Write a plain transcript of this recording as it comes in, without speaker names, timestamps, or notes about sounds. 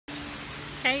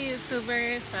Hey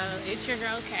YouTubers, so it's your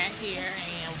girl Kat here,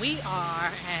 and we are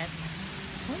at,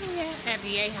 where are we at? At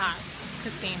the House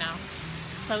Casino.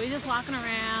 So we're just walking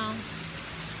around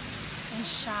and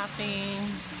shopping,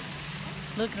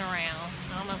 looking around.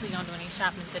 I don't know if we're gonna do any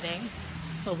shopping today,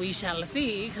 but we shall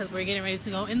see, because we're getting ready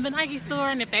to go in the Nike store,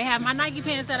 and if they have my Nike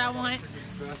pants that I want,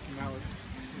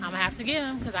 I'm gonna have to get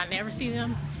them, because I never see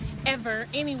them ever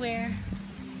anywhere.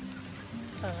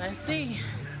 So let's see.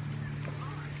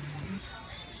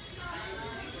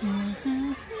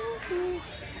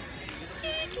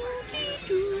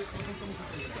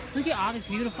 Look at all this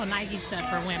beautiful Nike stuff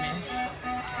for women.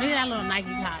 Look at that little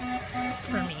Nike top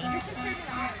for me.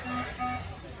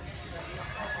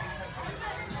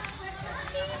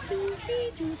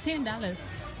 $10.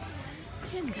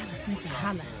 $10 make you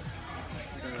holla.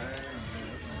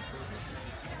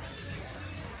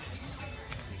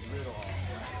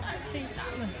 $10.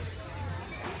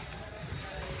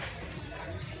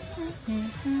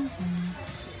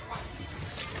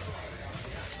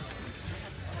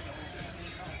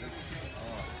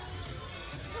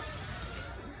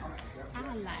 I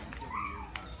like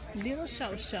little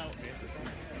shorts.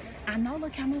 I know,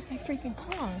 look how much they freaking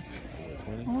cost.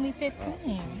 20? Only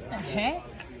 15. The heck?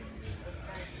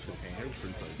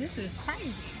 This is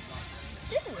crazy.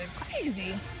 This is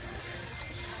crazy.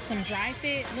 Some dry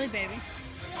fit. Look, baby.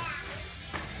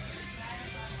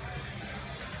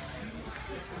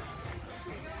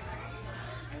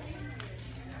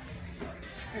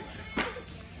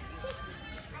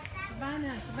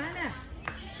 Savannah.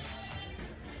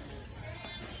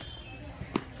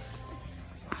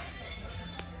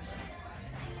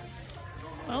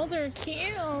 Those are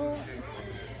cute.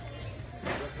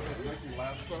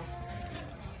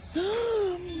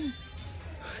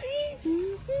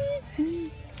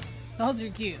 Those are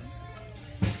cute.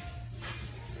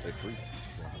 They're free.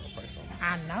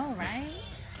 I know, right?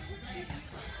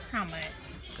 How much?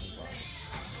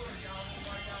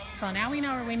 So now we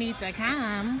know where we need to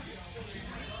come.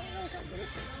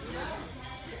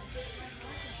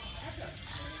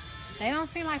 They don't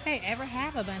seem like they ever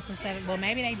have a bunch of stuff. Well,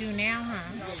 maybe they do now, huh?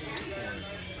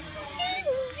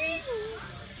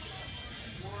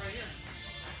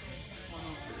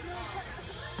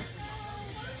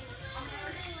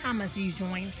 How much these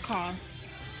joints cost?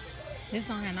 This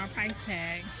don't have no price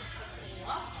tag.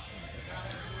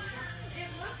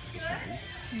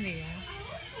 Yeah.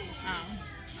 Oh.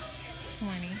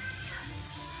 20.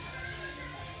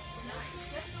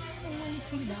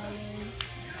 $20.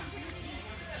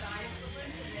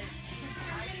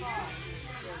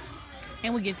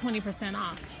 And we get 20%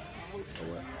 off.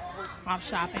 Off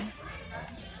shopping.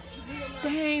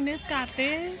 Dang, this got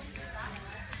this.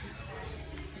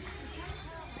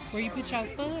 Where you put your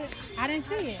foot? I didn't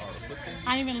see it.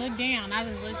 I didn't even look down. I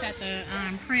just looked at the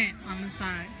print on the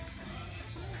side.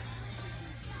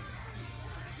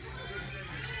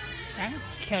 That's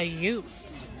cute.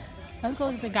 Let's go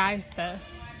look at the guy's stuff.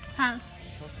 Huh?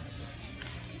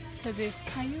 Because it's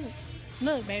cute.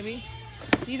 Look, baby.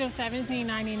 These are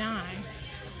 $17.99.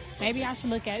 Maybe I should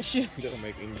look at shoes. It doesn't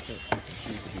make any sense for some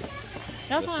shoes to be.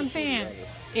 That's what I'm saying.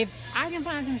 If I can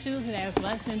find some shoes that are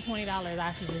less than $20,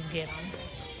 I should just get them.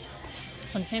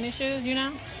 Some tennis shoes, you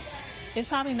know? It's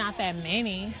probably not that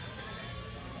many.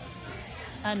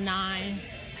 A 9.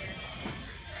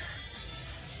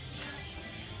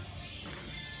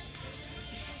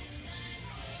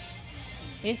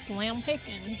 It's slim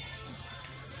picking.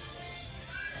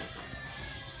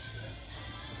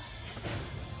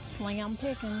 Slim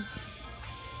picking.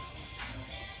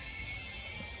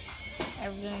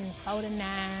 Everything's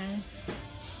 $49.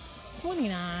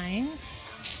 $29.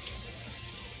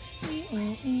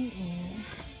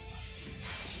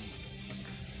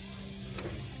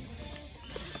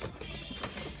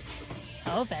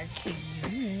 Oh, they're cute.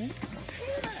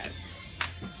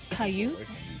 Cute?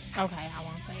 Okay, I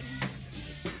won't say it.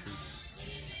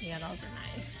 Yeah, those are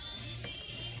nice.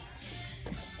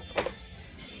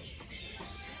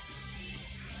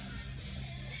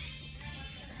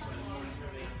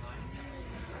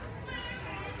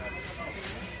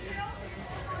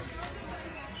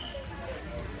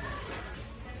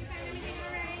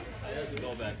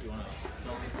 Go back. You want to?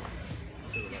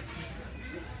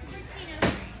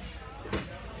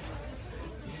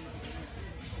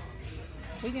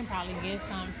 We can probably get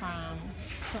some from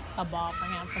a ball for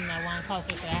him from the one closer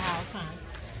to the house, huh?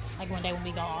 Like one day when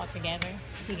we go all together,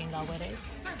 he can go with us.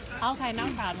 Okay,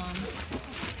 no problem.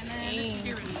 And then this is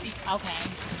your receipt. Okay.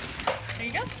 There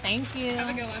you go. Thank you. Have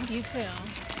a good one. You too.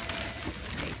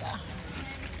 There you go.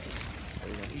 What are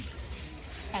you gonna eat?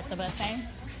 At the buffet.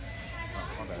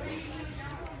 My bad.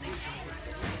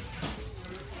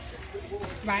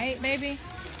 Right, baby?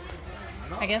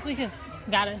 I guess we just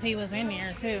gotta see what's in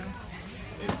there too.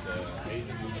 It's the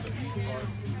Asian one with the beef part.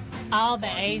 Oh,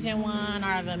 the Asian one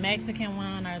or the Mexican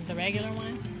one or the regular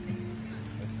one?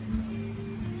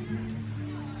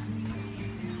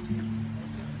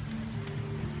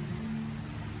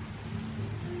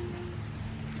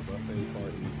 Buffet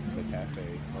part is the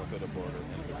cafe, north of the border,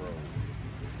 and the Grove.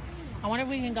 I wonder if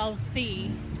we can go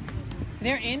see.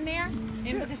 They're in there?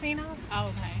 In the casino? Oh,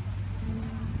 okay.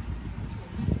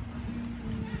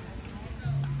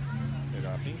 And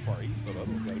I seen Far East, so the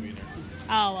other one's got to be in there too.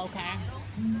 Oh, okay.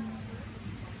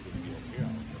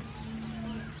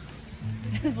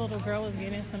 This little girl was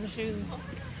getting some shoes.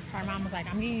 Her mom was like,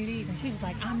 I'm getting you these. And she was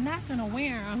like, I'm not going to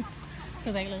wear them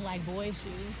because they look like boy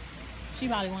shoes. She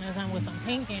probably wanted something with some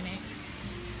pink in it.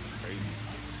 Crazy.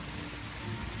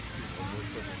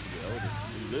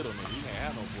 You little nigga, you can't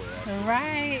have no boy out.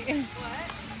 Right. You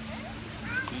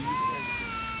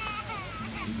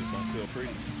just don't feel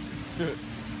pretty.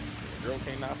 Girl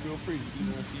cannot feel pretty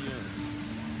even when she's young.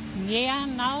 Yeah,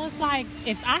 no, it's like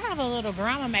if I have a little girl,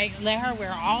 I'm gonna let her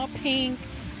wear all pink.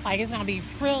 Like it's gonna be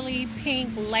frilly, pink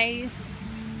lace,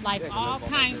 like all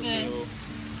kinds of.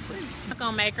 I'm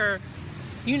gonna make her,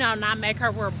 you know, not make her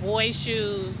wear boy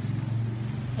shoes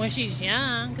when she's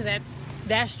young, because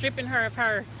that's stripping her of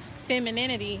her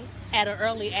femininity at an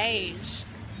early age,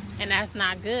 and that's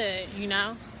not good, you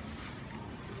know.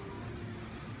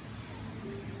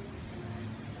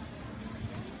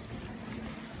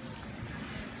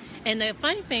 And the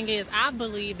funny thing is, I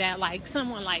believe that like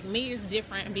someone like me is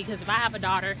different, because if I have a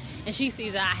daughter and she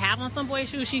sees that I have on some boy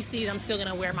shoes, she sees I'm still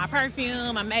gonna wear my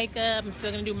perfume, my makeup, I'm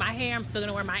still gonna do my hair, I'm still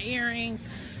gonna wear my earrings.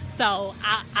 So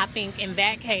I think in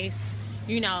that case,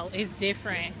 you know, it's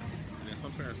different. And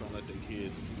some parents don't let their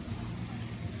kids,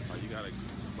 like, you gotta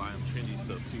buy them trendy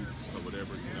stuff too, so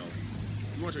whatever, you know.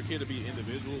 You want your kid to be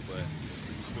individual, but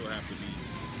you still have to be,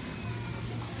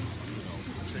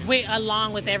 you know, trendy.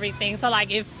 Along with everything. So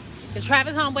like if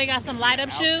Travis homeboy got some light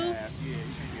up shoes,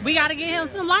 we gotta get him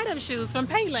some light up shoes from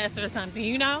Payless or something,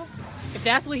 you know? If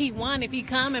that's what he want, if he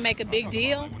come and make a big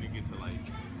deal. When you get to like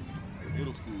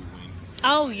middle school, when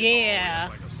oh yeah.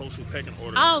 it's like a social pecking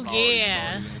order. Oh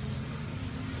yeah.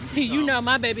 You know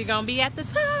my baby gonna be at the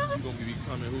top. You're gonna be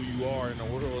becoming who you are in the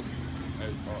world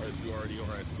as you already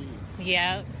are at school.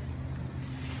 Yep.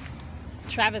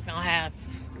 Travis gonna have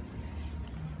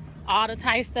all the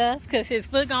tight stuff because his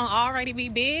foot gonna already be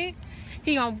big.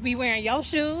 He gonna be wearing your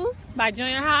shoes by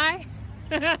junior high.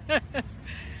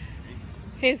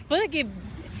 His foot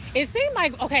it seemed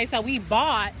like, okay, so we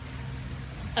bought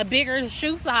a bigger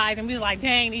shoe size and we was like,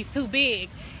 dang, he's too big.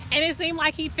 And it seemed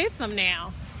like he fits them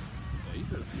now. Yeah, he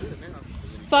feels good now.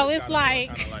 So it's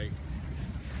like,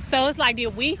 so it's like,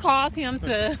 did we cause him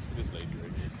to, this lady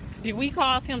right here. did we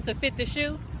cause him to fit the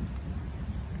shoe?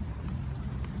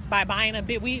 By buying a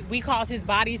bit, we cause his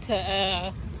body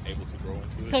to able to grow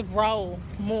into it. To grow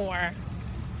more.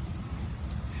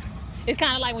 It's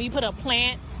kind of like when you put a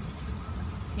plant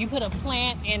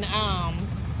in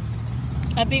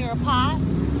a bigger pot.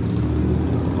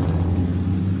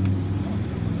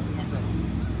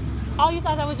 Oh, you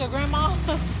thought that was your grandma?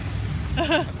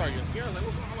 I started getting scared. I was like,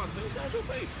 what's wrong? I'm about to say, what's wrong with your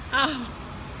face? Oh.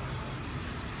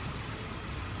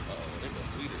 They go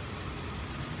sweeter.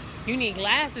 You need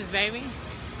glasses, baby.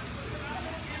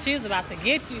 She was about to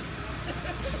get you.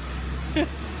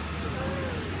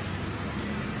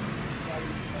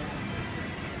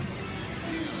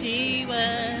 She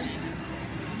was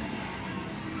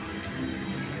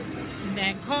in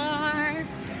that car.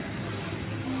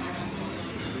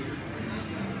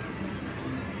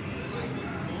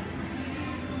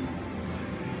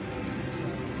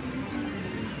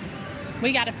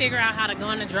 We got to figure out how to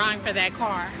go in the drawing for that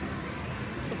car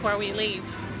before we leave.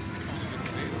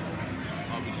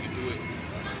 But you can do it.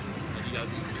 And you got to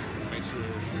make sure you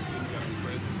got to be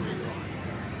present for your drawing.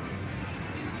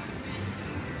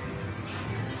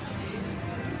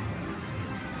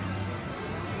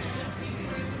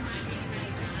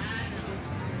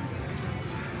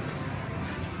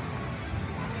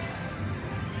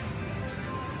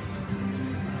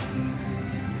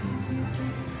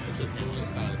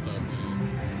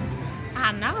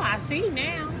 I know, I see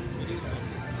now.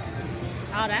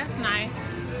 Oh, that's nice.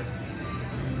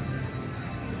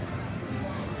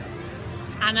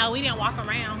 I know, we didn't walk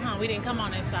around, huh? We didn't come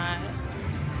on this side.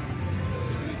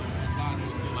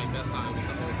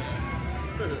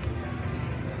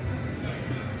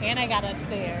 And they got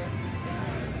upstairs.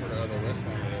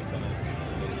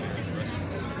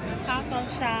 Taco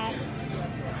shop.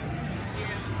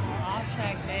 Off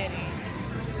Track Betty.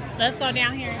 Let's go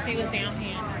down here and see what's down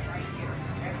here.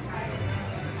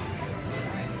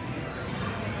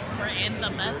 in the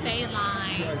buffet You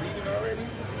line guys eating already?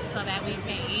 so that we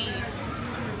can eat.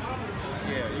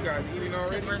 Yeah, you guys eating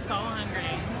already? Because we're so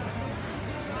hungry.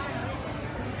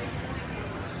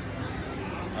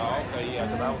 Oh, okay, yeah,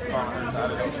 because I was calling her. I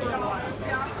didn't know she was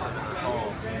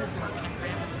oh.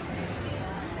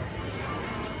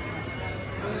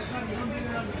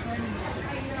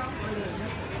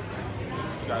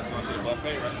 You guys going to the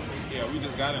buffet, right? Yeah, we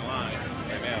just got in line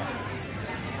right now.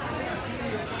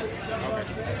 Okay.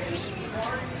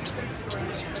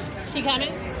 She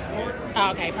coming?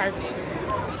 Oh, okay, perfect.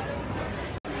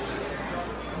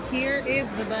 Here is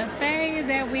the buffet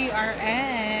that we are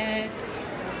at.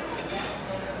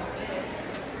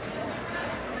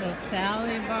 The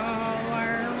salad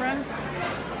bar,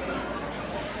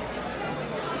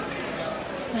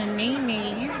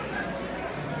 paninis,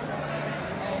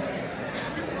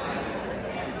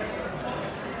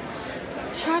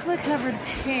 chocolate covered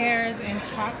pears, and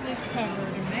chocolate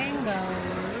covered mangoes.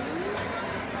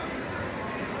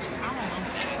 I don't want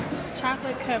that.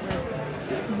 Chocolate covered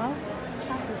smoked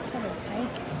chocolate covered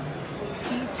bacon,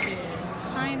 peaches,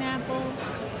 pineapples,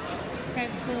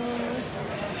 pretzels.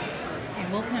 And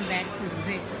we'll come back to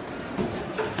this.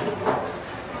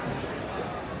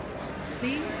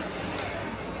 See?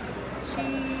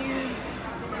 Cheese.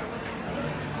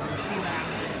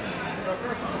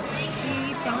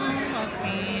 Keep on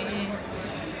walking.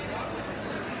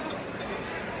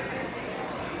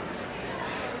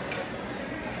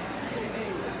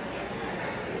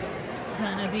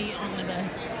 Gonna be on the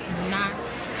bus, not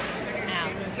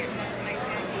out.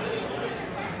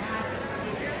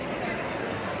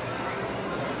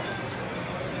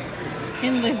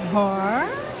 In this bar,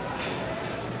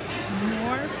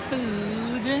 more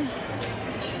food,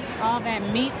 all that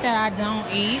meat that I don't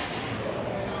eat.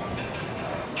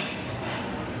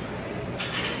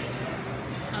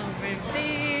 Over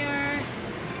there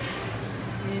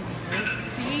is the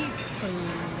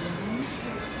seafood.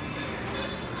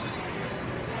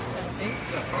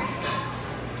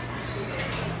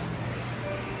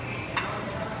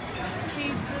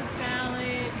 Pizza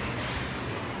salad.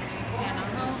 And a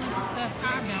whole bunch of stuff I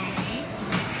don't eat.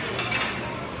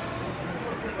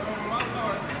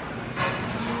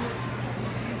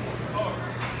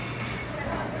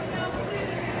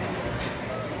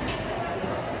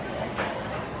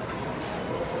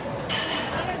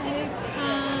 Egg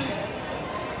puffs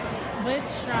with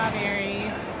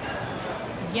strawberries.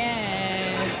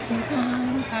 Yes,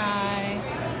 pecan pie.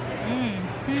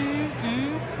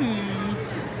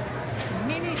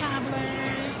 Mini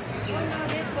hobblers.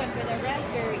 This one with a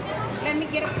raspberry. Let me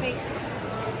get a plate.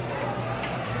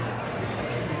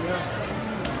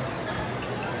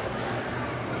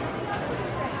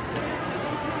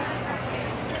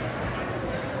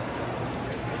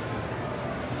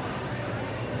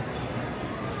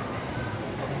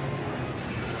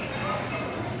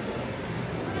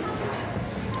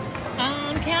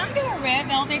 Can I get a red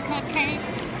velvet cupcake?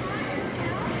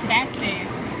 That's it.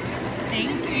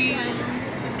 Thank you.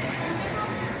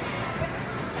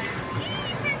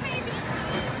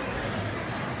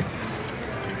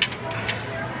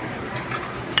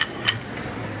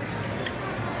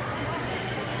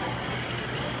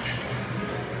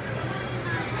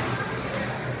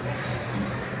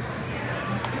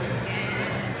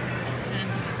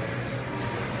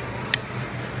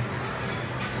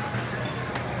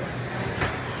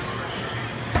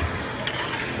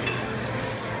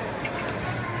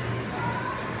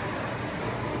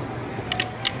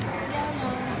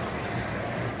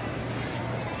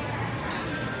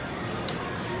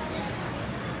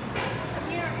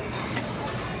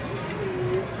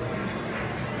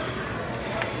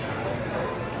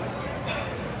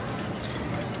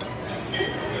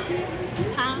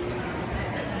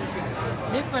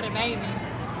 This for the baby.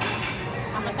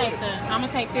 I'm gonna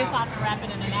take this off and wrap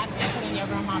it in a napkin and put it in your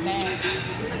grandma's bag.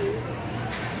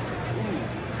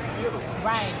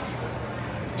 Right.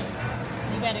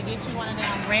 You better get you one of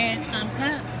them red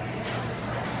cups.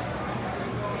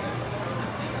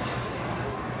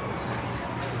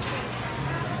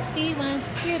 He wants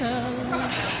Skittles.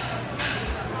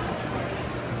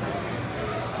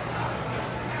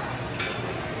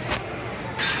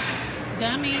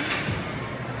 Gummies.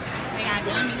 They got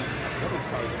gummies. Gummies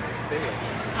probably gonna stale.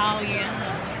 Oh yeah.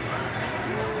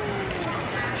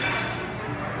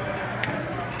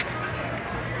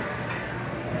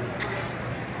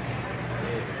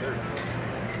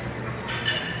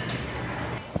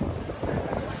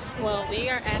 Well, we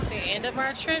are at the end of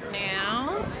our trip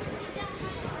now.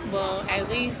 Well, at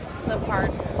least the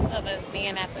part of us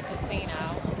being at the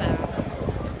casino. So,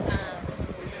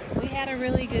 we had a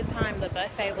really good time. The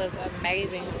buffet was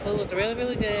amazing. The food was really,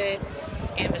 really good.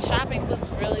 And the shopping was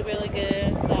really, really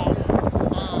good. So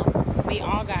we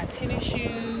all got tennis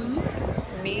shoes.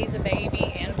 Me, the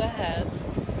baby, and the hubs.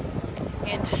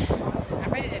 And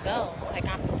I'm ready to go. Like,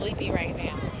 I'm sleepy right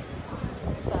now.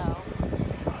 So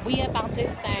we about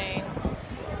this thing.